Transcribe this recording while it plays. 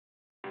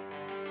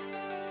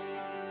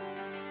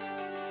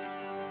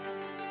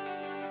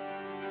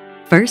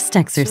First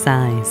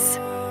exercise.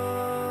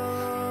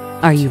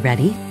 Are you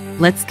ready?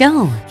 Let's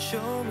go.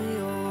 Show me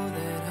all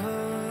that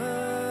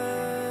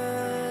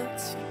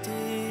hurts you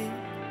did.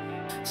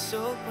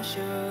 Soak my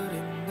shirt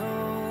in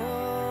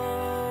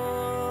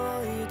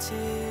all your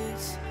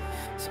tears,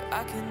 so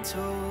I can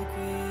talk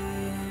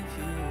with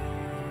you.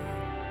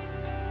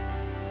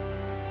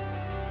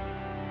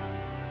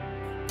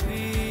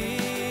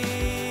 Breathe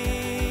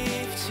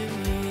to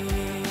me,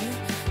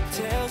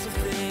 tales of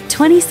things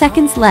 20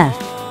 seconds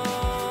left.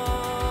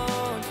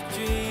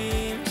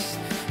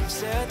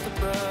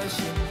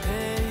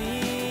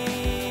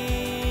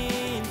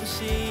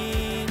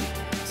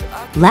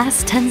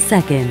 Last 10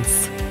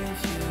 seconds.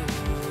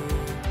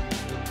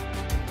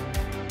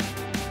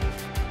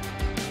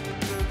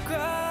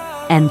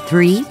 And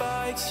 3,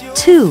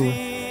 2,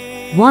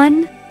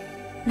 1,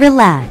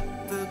 relax.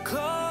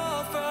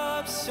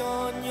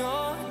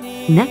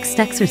 Next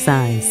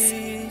exercise.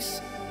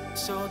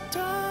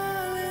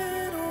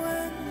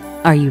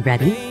 Are you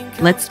ready?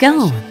 Let's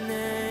go.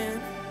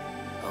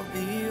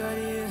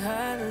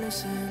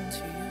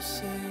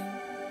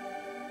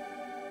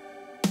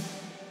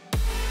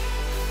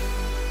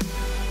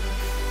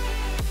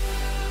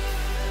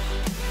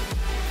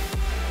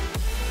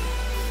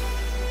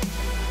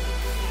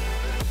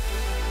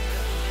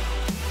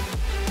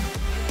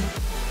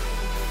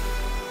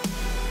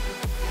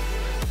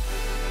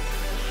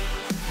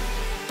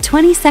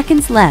 20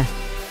 seconds left.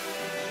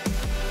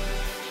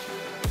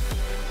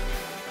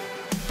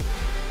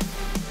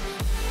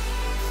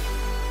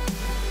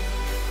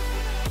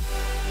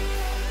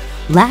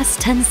 Last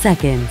 10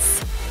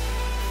 seconds.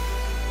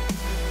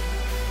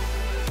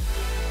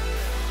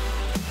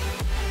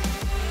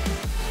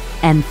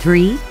 And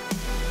 3,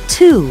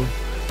 2,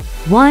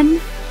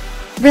 1,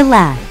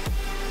 relax.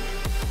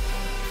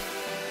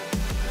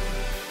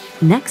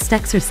 Next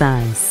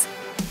exercise.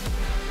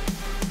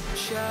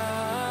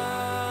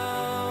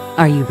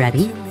 Are you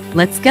ready?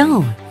 Let's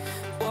go.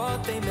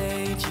 What they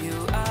made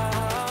you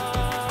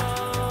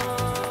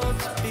out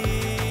to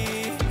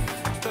be.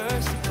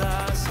 First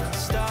class and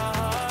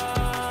start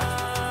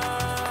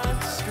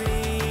to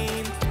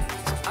scream,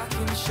 so I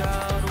can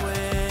shout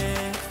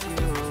with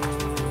you.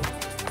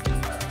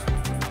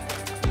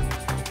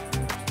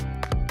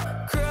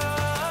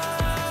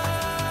 Cry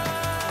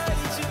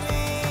to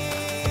me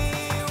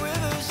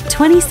with a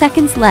 20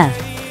 seconds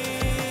left.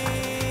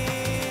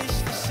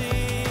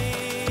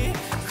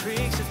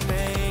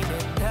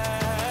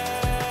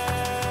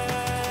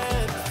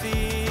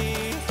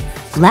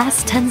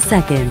 Last 10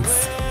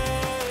 seconds.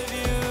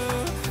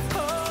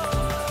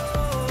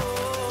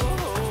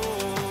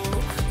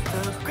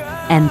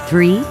 And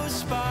 3,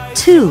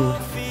 2,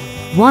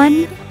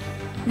 1,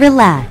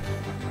 relax.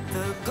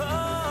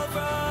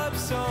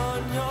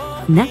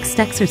 Next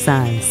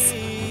exercise.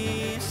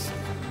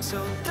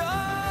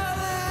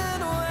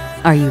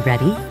 Are you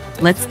ready?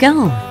 Let's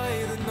go.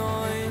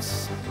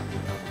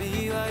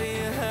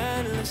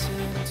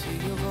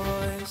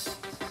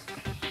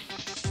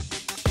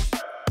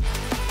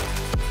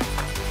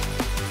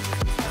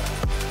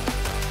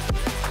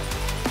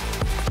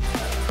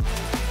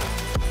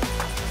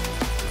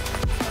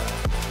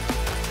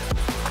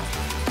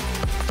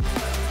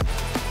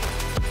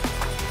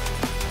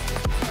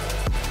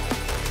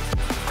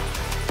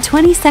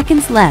 20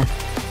 seconds left.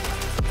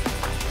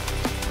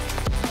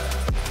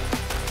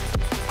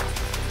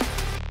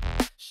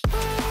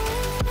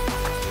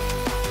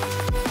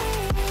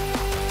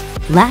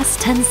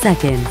 Last 10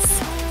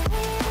 seconds.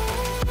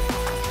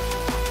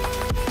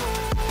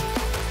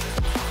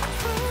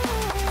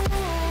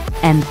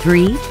 And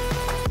 3,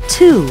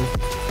 2,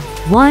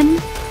 1,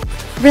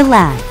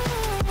 relax.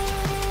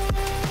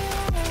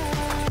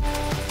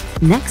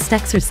 Next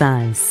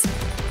exercise.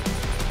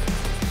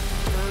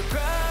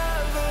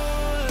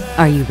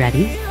 Are you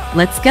ready?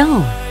 Let's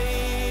go.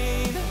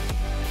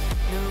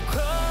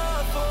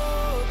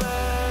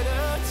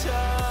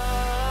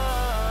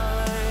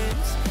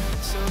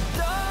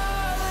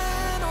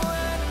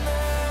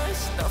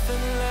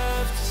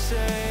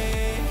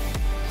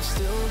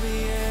 Still be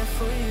here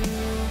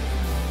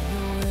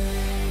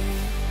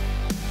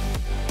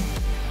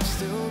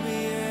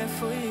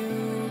for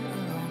you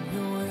along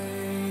your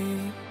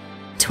way.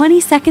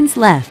 20 seconds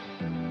left.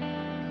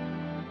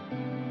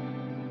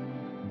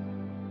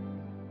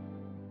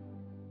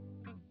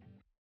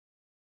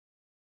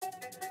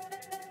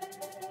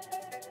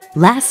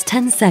 Last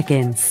 10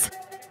 seconds.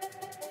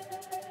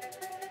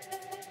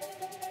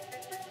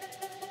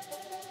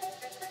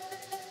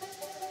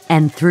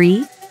 And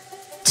 3,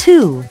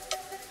 2,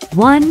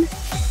 1,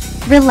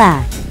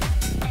 relax.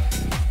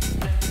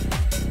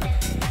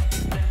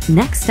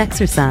 Next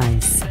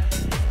exercise.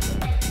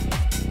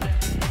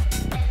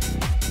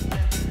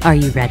 Are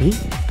you ready?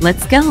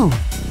 Let's go.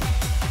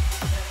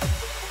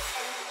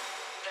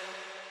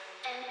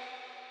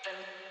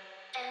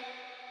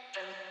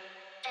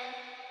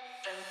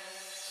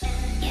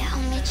 Yeah,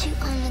 I'll meet you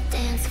on the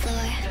dance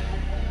floor.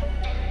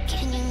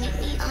 Can you meet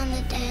me on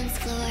the dance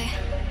floor?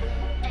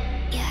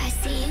 Yeah, I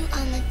see you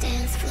on the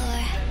dance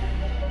floor.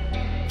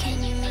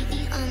 Can you meet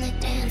me on the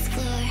dance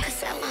floor?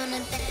 'Cause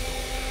wanna dance.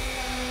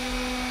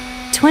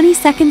 20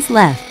 seconds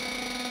left.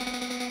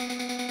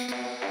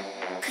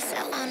 'Cause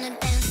I wanna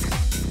dance.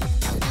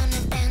 I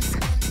wanna dance.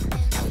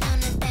 I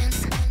wanna dance.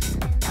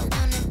 I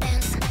wanna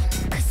dance.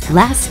 'Cause I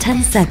Last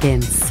 10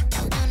 seconds.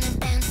 wanna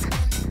dance.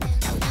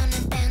 I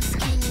wanna dance.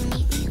 Can you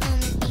meet me on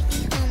the dance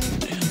floor?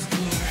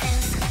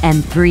 And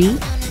 3,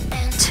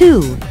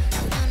 2,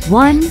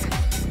 1,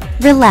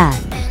 relax.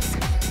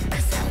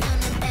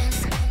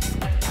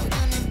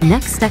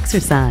 Next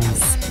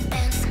exercise.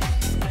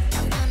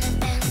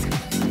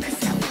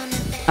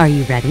 Are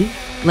you ready?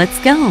 Let's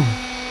go.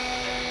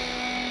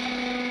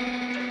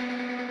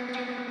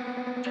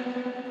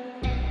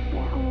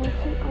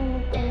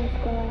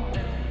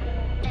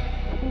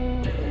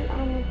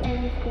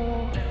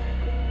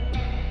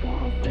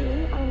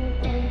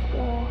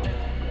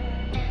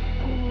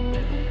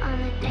 On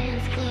the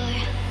dance floor.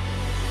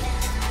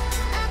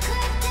 I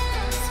could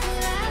dance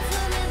forever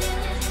with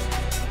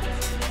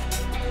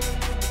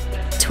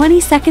you. 20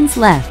 seconds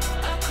left.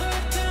 I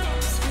could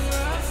dance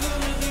forever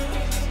with you.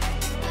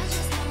 I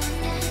just wanna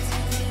dance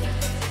with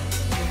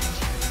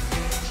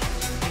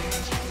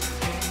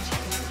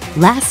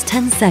you. Last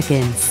 10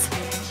 seconds.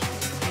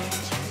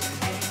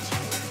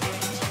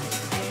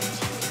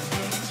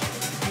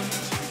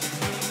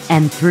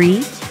 And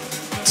 3,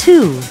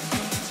 2,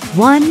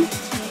 1,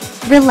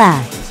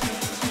 relax.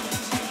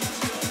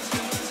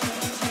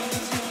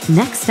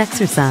 Next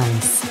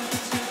exercise.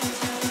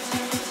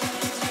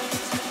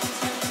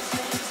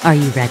 Are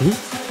you ready?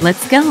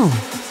 Let's go.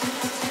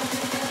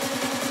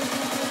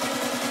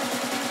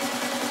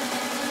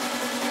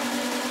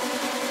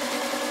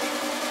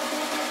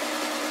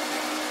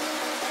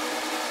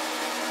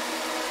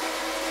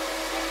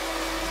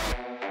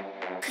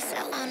 Cause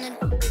I wanna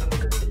dance.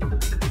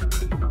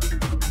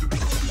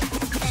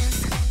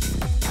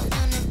 I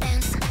wanna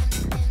dance.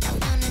 I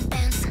wanna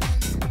dance.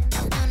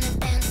 I wanna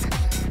dance.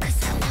 Cause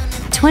I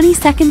wanna 20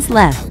 seconds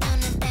left.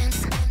 wanna dance.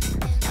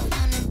 I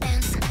wanna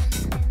dance.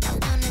 I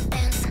wanna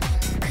dance.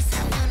 Cause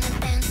I wanna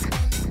dance.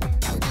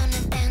 I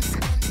wanna dance.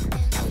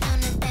 I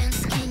wanna dance.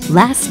 Can you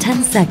Last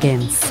 10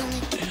 seconds.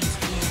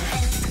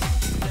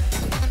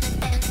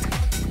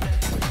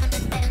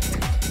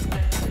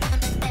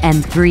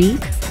 And 3,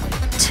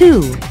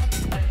 2,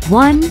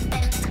 1,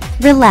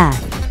 relax.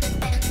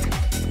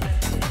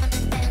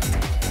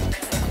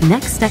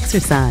 Next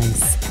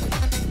exercise.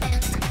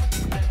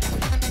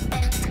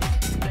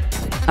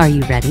 Are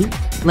you ready?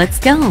 Let's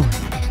go.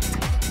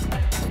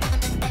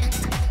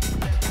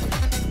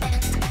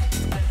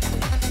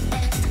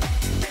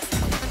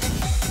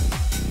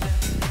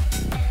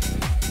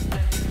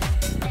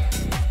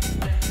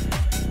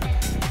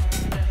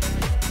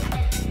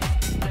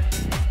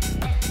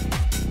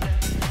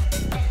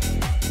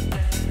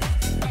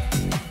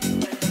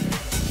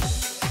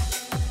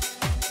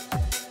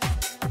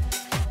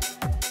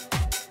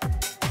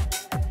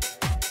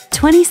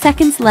 Twenty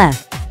seconds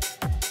left.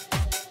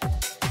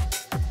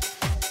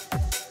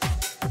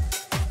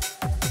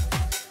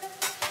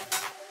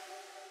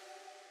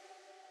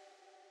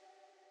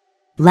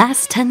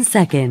 Last 10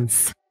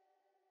 seconds.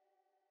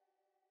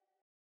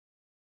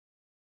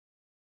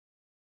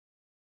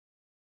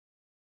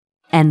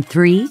 And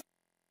 3,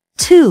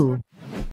 2,